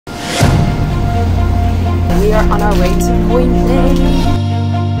on our way to Mui Ne.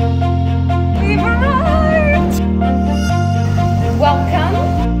 We've arrived! Welcome!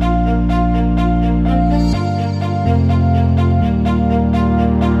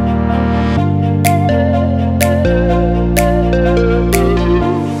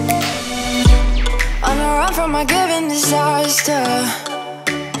 On a run from a given disaster,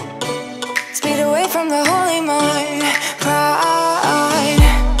 speed away from the holy mind, pride.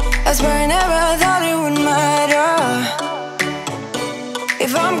 That's where I never thought it would matter.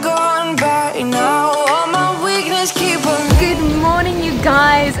 If I'm gone by now, all my weakness keep on. Good morning, you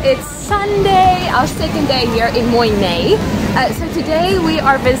guys. It's Sunday, our second day here in Mui Ne. So today we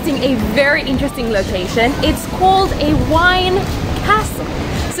are visiting a very interesting location. It's called a wine castle.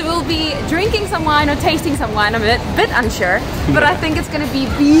 So we'll be drinking some wine or tasting some wine. I'm a bit unsure, but I think it's going to be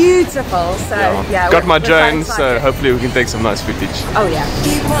beautiful. So yeah, got my drone, so hopefully we can take some nice footage. Oh yeah.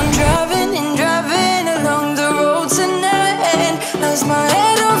 Keep on driving and driving along the road tonight. As my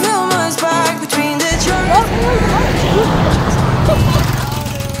head over my back between the trucks.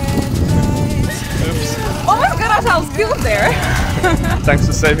 Almost got ourselves killed there. Thanks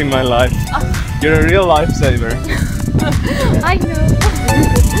for saving my life. You're a real lifesaver. I know.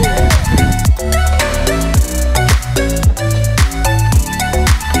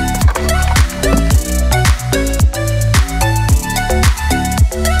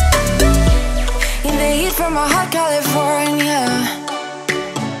 In the heat from a hot California,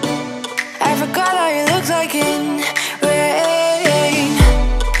 I forgot how you look like in rain.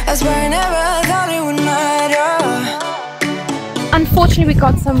 That's why I never thought it would matter. Unfortunately, we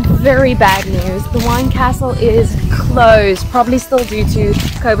got some very bad news. The wine castle is closed, probably still due to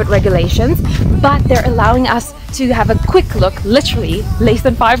COVID regulations, but they're allowing us to have a quick look, literally less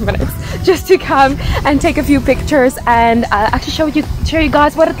than 5 minutes, just to come and take a few pictures and actually show you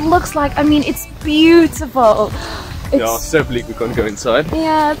guys what it looks like. I mean, it's beautiful. Yeah, so bleak we can't go inside.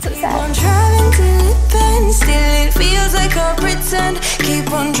 Yeah, it's so Keep sad. on driving till it bends, still it feels like I pretend.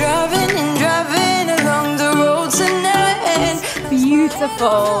 Keep on driving and driving along the road tonight.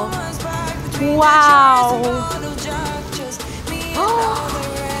 Beautiful. Wow.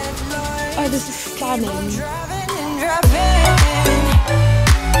 Oh, this is stunning.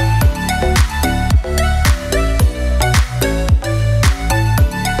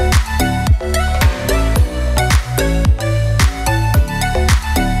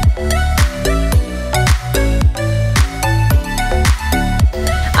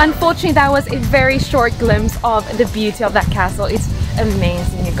 Unfortunately, that was a very short glimpse of the beauty of that castle. It's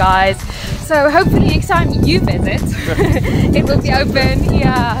amazing, you guys. So hopefully next time you visit, it will be open.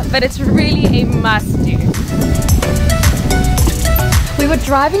 Yeah, but it's really a must-do. We were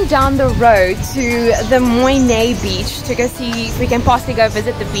driving down the road to the Mui Ne beach to go see if we can possibly go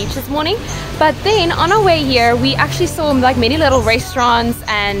visit the beach this morning. But then on our way here, we actually saw like many little restaurants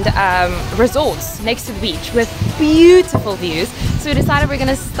and resorts next to the beach with beautiful views. So we decided we're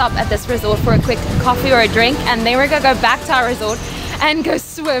gonna stop at this resort for a quick coffee or a drink, and then we're gonna go back to our resort and go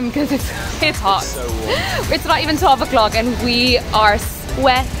swim because it's hot. So warm. It's not even 12 o'clock and we are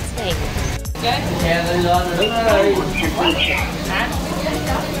sweating.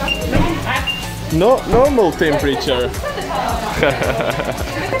 Not normal temperature. Look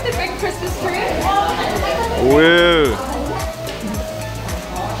at the big Christmas tree. Whoa.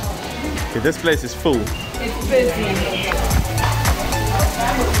 Okay, this place is full. It's busy.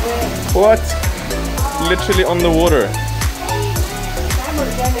 What? Literally on the water.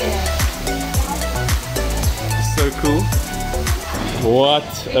 So cool.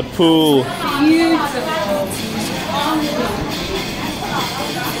 What a pool. Beautiful.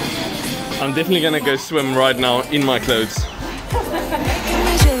 I'm definitely gonna go swim right now in my clothes. Wow.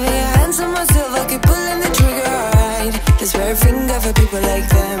 Look at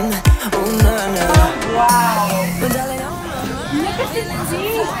the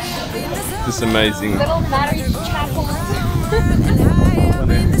sea. This is amazing. Little married chapel.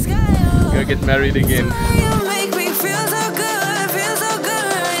 Go get married again.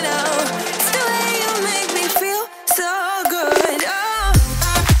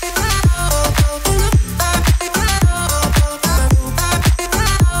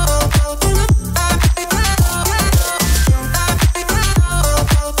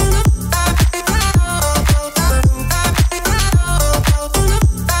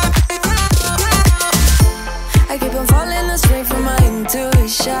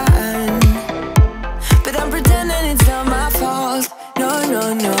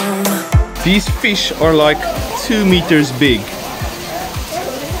 These fish are like 2 meters big. Do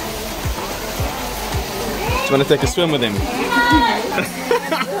you want to take a swim with him?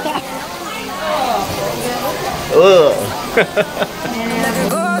 Ugh. Like a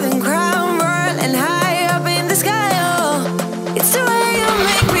golden crown whirling high up in the sky. Oh, it's the way you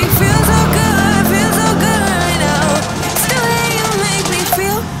make me feel so good, feel so good right now. It's the way you make me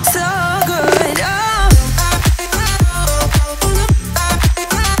feel so good.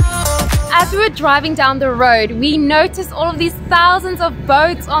 As we were driving down the road, we noticed all of these thousands of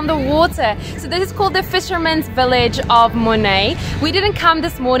boats on the water. So this is called the Fisherman's Village of Mui Ne. We didn't come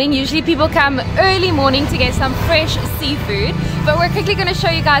this morning. Usually people come early morning to get some fresh seafood. But we're quickly going to show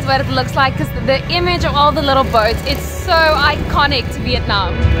you guys what it looks like, because the image of all the little boats, it's so iconic to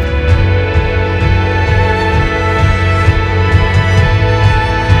Vietnam.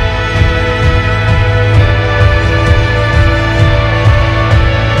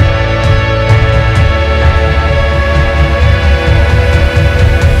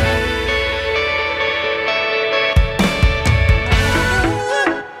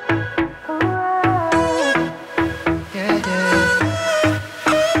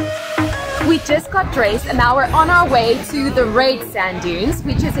 Just got dressed and now we're on our way to the Red Sand Dunes,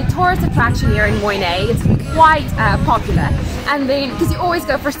 which is a tourist attraction here in Mui Ne. It's quite popular, and then because you always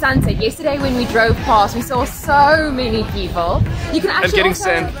go for sunset. Yesterday when we drove past, we saw so many people. You can actually and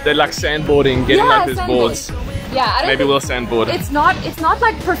getting they're like sandboarding, getting like these boards. Yeah, I don't maybe we'll sandboard. It's not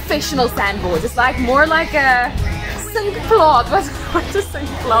like professional sandboards. It's like more like a sandboard. What's a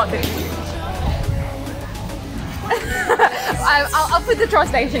sandboard? I'll put the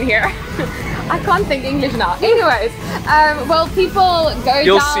translation here. I can't think English now. Anyways, well, people go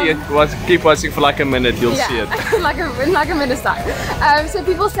You'll down. see it. Keep watching for like a minute. You'll see it. like a minute's time. So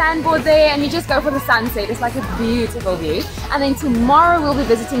people sandboard there, and you just go for the sunset. It's like a beautiful view. And then tomorrow we'll be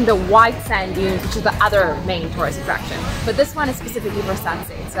visiting the White Sand Dunes, which is the other main tourist attraction. But this one is specifically for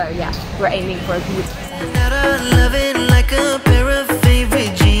sunset. So yeah, we're aiming for a beautiful sunset. I love it like a pair of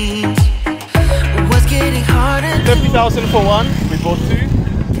favorite jeans. What's getting harder? 50,000 for one. We bought two.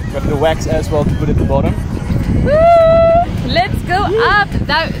 Got the wax as well to put at the bottom. Woo! Let's go up.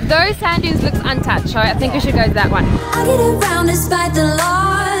 Those sand dunes looks untouched, so I think we should go to that one. I get around despite the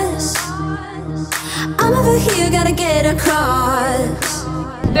loss. I'm over here, gotta get across.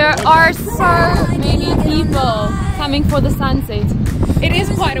 There are so many people coming for the sunset. It is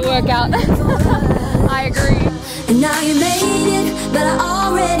quite a workout. I agree. And now you made it, but I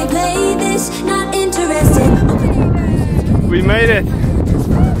already played this. Not interested. We made it.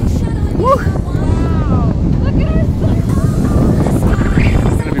 Woo. Look at us.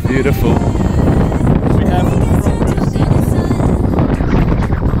 It's gonna be beautiful. We have the sunset.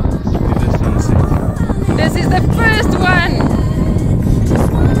 This is the first one.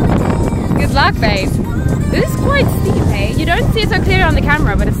 Good luck, babe. This is quite steep, eh? You don't see it so clearly on the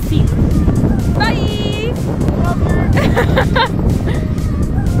camera, but it's steep. Bye!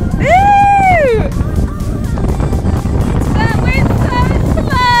 Woo! That went so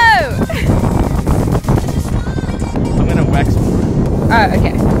slow! I'm gonna wax more. Oh,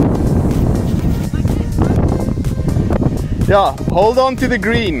 okay. Yeah, hold on to the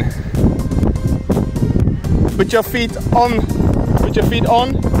green. Put your feet on. Put your feet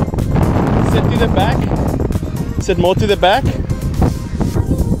on. Sit to the back. Sit more to the back.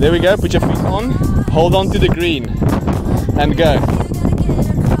 There we go. Put your feet on. Hold on to the green. And go.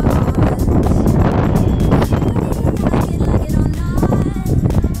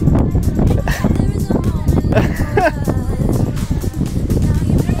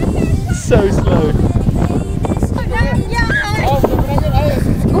 So slow.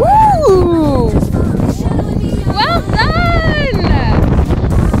 Ooh! Well done!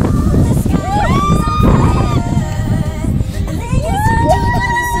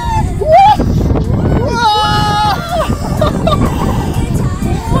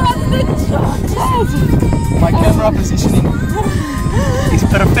 My camera positioning is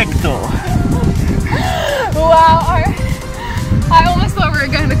perfecto. Wow, I almost thought we were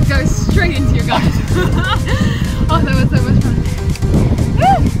going to go straight into you guys. Oh, that was so much fun.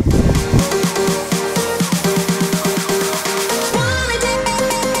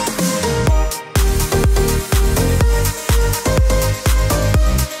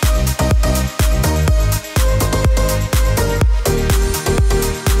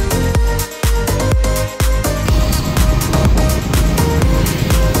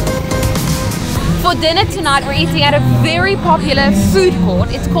 For dinner tonight, we're eating at a very popular food court.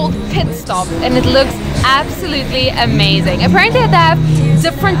 It's called Pit Stop, and it looks absolutely amazing. Apparently they have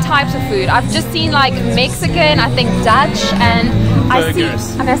different types of food. I've just seen like Mexican, I think Dutch, and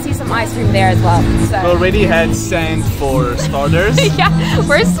burgers. And I see some ice cream there as well. So. We already had sand for starters. Yeah,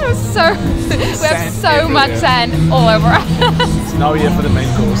 we have so much sand all over us. So now we're here for the main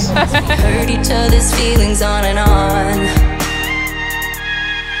course. Hurt each other's feelings on and on.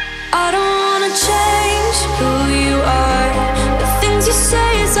 I don't wanna change who you are. The things you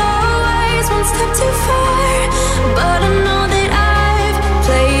say is always one step too far. But I know that I've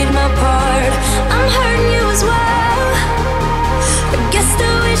played my part. I'm hurting you as well. I guess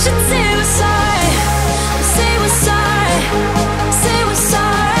that we should say we're sorry. Say we're sorry. Say we're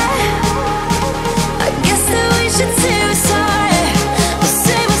sorry. I guess that we should say we're sorry.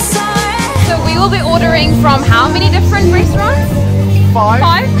 Say we're sorry. So we will be ordering from how many different restaurants? 5?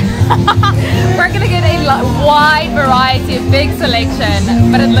 We're gonna get a wide variety, a big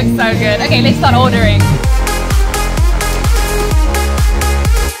selection, but it looks so good. Okay, let's start ordering.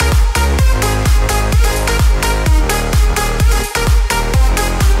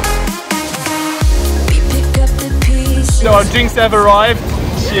 So our drinks have arrived.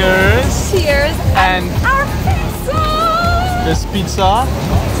 Cheers. Cheers. And our pizza. this pizza.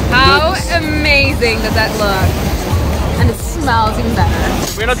 How amazing does that look? And it smells even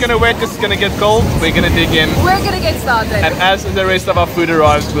better. We're not gonna wait, this is gonna get cold. We're gonna dig in. We're gonna get started. And as the rest of our food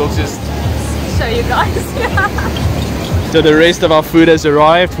arrives, we'll just show you guys. So the rest of our food has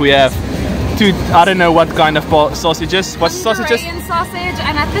arrived. We have two, I don't know what kind of sausages. What's sausages? Korean sausage,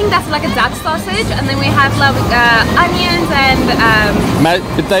 and I think that's like a Dutch sausage. And then we have like onions and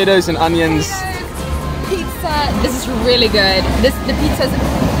potatoes and onions. Pizza. This is really good. The pizza is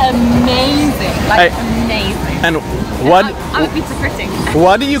amazing. Like amazing. And what? I'm a pizza critic.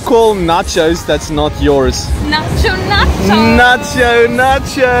 What do you call nachos that's not yours? Nacho. Nacho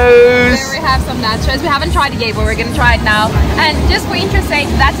nachos. There we have some nachos. We haven't tried it yet, but we're gonna try it now. And just for interest sake,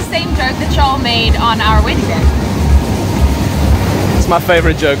 that's the same joke that Charles made on our wedding day. It's my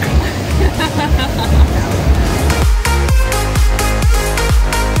favorite joke.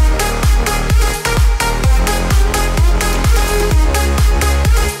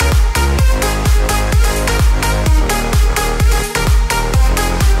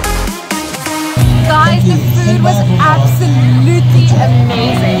 Guys, the food was absolutely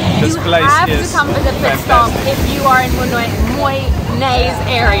amazing. This you place have is to come visit Pit Stop if you are in Mui Ne's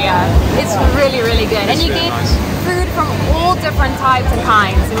area. It's really, really good. It's and you really get nice. food from all different types and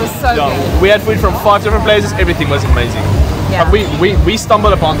kinds. It was so good. We had food from 5 different places. Everything was amazing. Yeah. We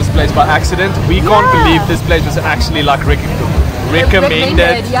stumbled upon this place by accident. We can't believe this place was actually like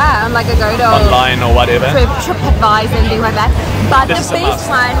recommended yeah, on like a go-to online or whatever. TripAdvisor and things like that. But This the is a best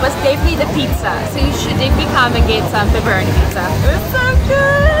must. one was definitely the pizza. So you should definitely come and get some pepperoni pizza. It was so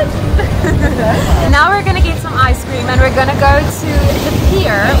good. Now we're gonna get some ice cream and we're gonna go to the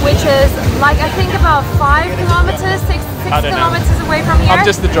pier, which is like I think about 5 kilometers, 6 kilometers away from here. I'm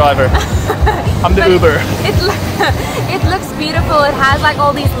just the driver. I'm the But Uber. It looks beautiful. It has like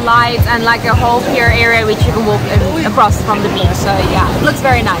all these lights and like a whole pier area which you can walk across from the beach. So yeah, it looks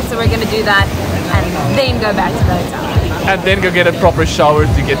very nice. So we're gonna do that and then go back to the hotel. And then go get a proper shower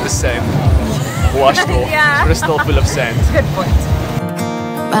to get the sand washed off. Yeah. We're still full of sand. Good point.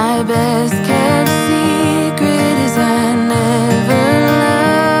 My best kept secret is I never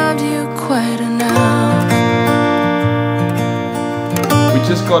loved you quite enough. We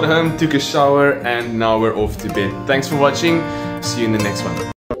just got home, took a shower, and now we're off to bed. Thanks for watching. See you in the next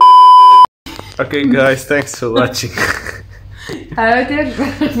one. Okay guys, thanks for watching. I did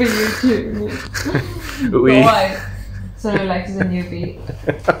that for you too. We So like she's a newbie.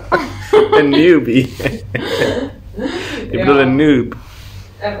 a newbie. You bedoel a noob.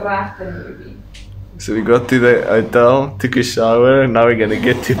 Een rachte newbie. So we got to the hotel, took a shower, now we're gonna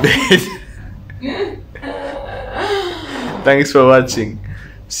get to bed. Thanks for watching.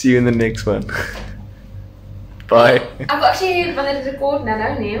 See you in the next one. Bye. Ek wou sê wanneer dit rekord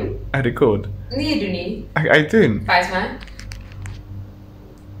nou neem. I record. Nee, doen nie. I do. Wys my.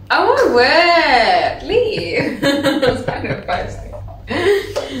 Oh my word! Leave! That's kind of feisty.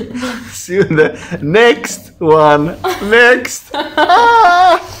 See you in the next one. Next.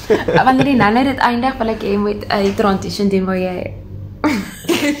 Wanneer jy nou net dit eindig, wil ek jy moet 'n transition doen waar jy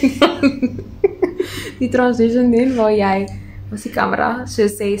die transition doen waar jy was die kamera so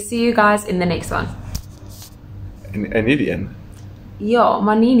sê see you guys in the next one. En hierdie een. Ja,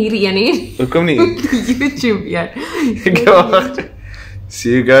 maar nie in hierdie een nie. Hoekom nie? YouTube een. Ek wag.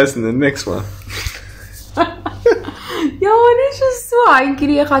 See you guys in the next one. Ja, maar nie so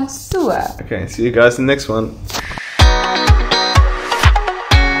eintjie, jy gaan so. Okay, see you guys in the next one.